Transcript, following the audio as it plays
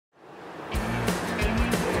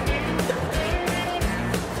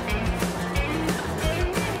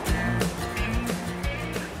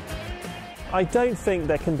I don't think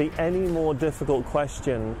there can be any more difficult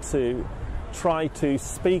question to try to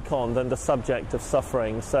speak on than the subject of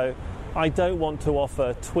suffering. So I don't want to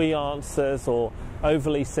offer twee answers or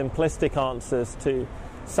overly simplistic answers to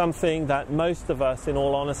something that most of us, in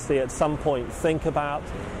all honesty, at some point think about.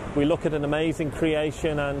 We look at an amazing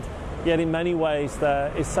creation, and yet in many ways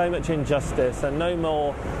there is so much injustice, and no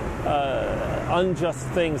more unjust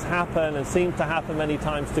things happen and seem to happen many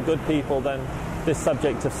times to good people than this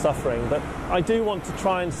subject of suffering. But I do want to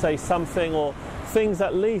try and say something, or things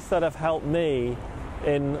at least that have helped me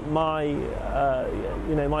in my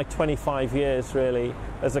my 25 years really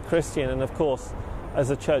as a Christian, and of course as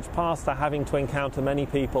a church pastor, having to encounter many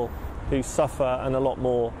people who suffer, and a lot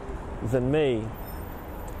more than me.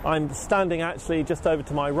 I'm standing actually just over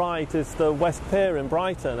to my right is the West Pier in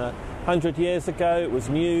Brighton. 100 years ago it was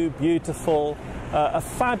new, beautiful, a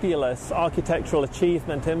fabulous architectural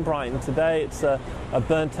achievement in Brighton. Today it's a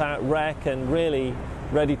burnt out wreck and really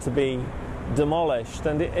ready to be demolished.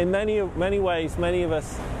 And in many ways, many of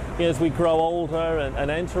us, as we grow older and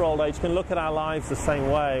enter old age, can look at our lives the same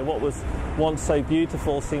way. What was once so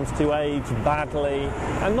beautiful seems to age badly,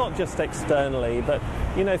 and not just externally, but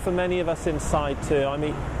for many of us inside too. I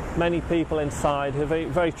meet many people inside who are very,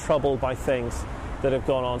 very troubled by things that have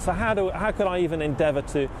gone on. So how could I even endeavour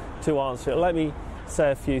to answer it? Let me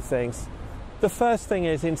say a few things. The first thing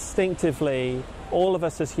is, instinctively, all of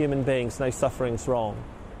us as human beings know suffering's wrong.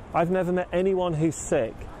 I've never met anyone who's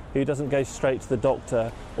sick who doesn't go straight to the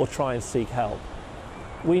doctor or try and seek help.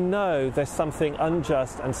 We know there's something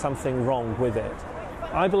unjust and something wrong with it.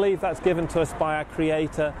 I believe that's given to us by our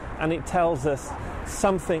Creator, and it tells us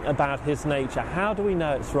something about His nature. How do we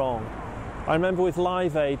know it's wrong? I remember with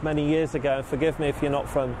Live Aid many years ago, and forgive me if you're not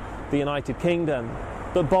from the United Kingdom,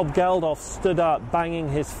 but Bob Geldof stood up banging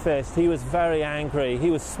his fist. He was very angry,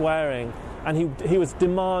 he was swearing, and he was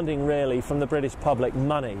demanding really from the British public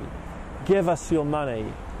money. Give us your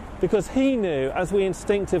money. Because he knew, as we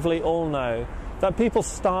instinctively all know, that people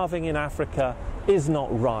starving in Africa is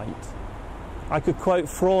not right. I could quote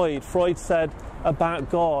Freud. Freud said about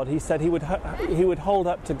God, he said he would hold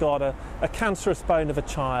up to God a cancerous bone of a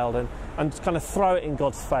child and kind of throw it in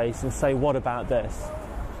God's face and say, what about this?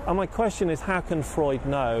 And my question is, how can Freud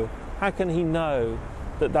know? How can he know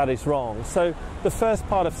that that is wrong? So the first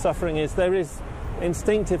part of suffering is there is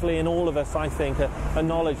instinctively in all of us, I think, a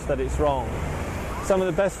knowledge that it's wrong. Some of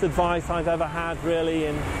the best advice I've ever had really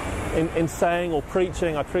in saying or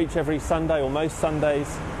preaching, I preach every Sunday or most Sundays,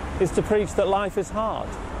 is to preach that life is hard.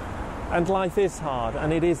 And life is hard,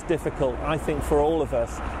 and it is difficult, I think, for all of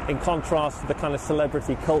us, in contrast to the kind of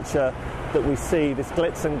celebrity culture that we see, this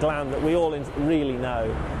glitz and glam that we all really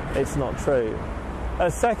know it's not true.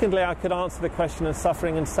 Secondly, I could answer the question of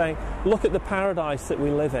suffering and saying, look at the paradise that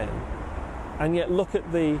we live in, and yet look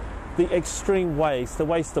at the extreme waste, the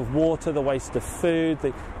waste of water, the waste of food,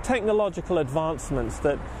 the technological advancements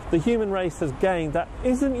that the human race has gained that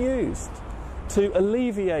isn't used to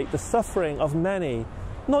alleviate the suffering of many,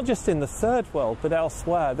 not just in the third world but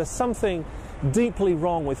elsewhere. There's something deeply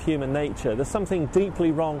wrong with human nature. There's something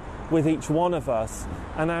deeply wrong with each one of us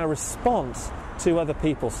and our response to other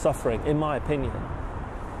people's suffering, in my opinion.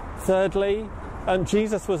 Thirdly,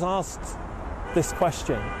 Jesus was asked this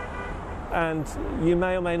question, and you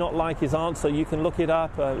may or may not like his answer. You can look it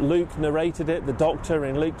up. Luke narrated it, the doctor,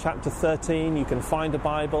 in Luke chapter 13. You can find a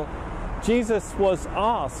Bible. Jesus was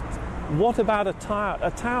asked, what about a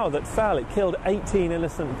tower that fell? It killed 18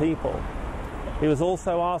 innocent people. He was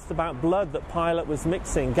also asked about blood that Pilate was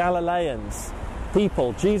mixing. Galileans,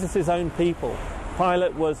 people, Jesus' own people.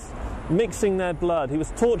 Pilate was mixing their blood. He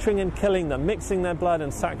was torturing and killing them, mixing their blood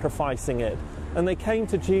and sacrificing it. And they came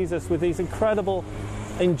to Jesus with these incredible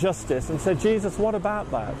injustice and said, Jesus, what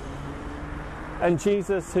about that? And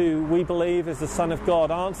Jesus, who we believe is the Son of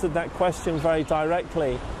God, answered that question very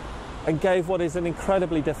directly and gave what is an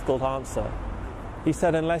incredibly difficult answer. He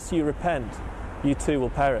said, unless you repent, you too will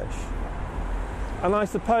perish. And I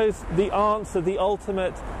suppose the answer, the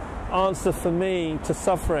ultimate answer for me to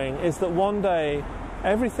suffering, is that one day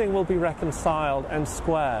everything will be reconciled and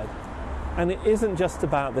squared, and it isn't just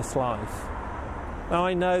about this life. Now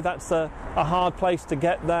I know that's a hard place to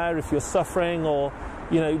get there if you're suffering, or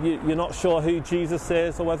you're not sure who Jesus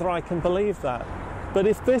is or whether I can believe that. But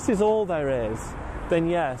if this is all there is, then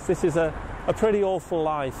yes, this is a pretty awful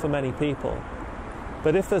life for many people.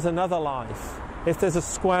 But if there's another life, if there's a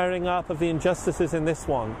squaring up of the injustices in this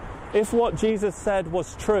one, if what Jesus said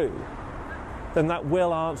was true, then that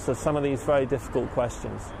will answer some of these very difficult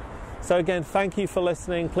questions. So again, thank you for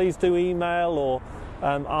listening. Please do email or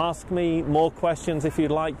ask me more questions if you'd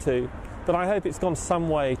like to. But I hope it's gone some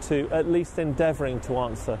way to at least endeavouring to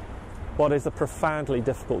answer what is a profoundly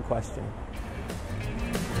difficult question.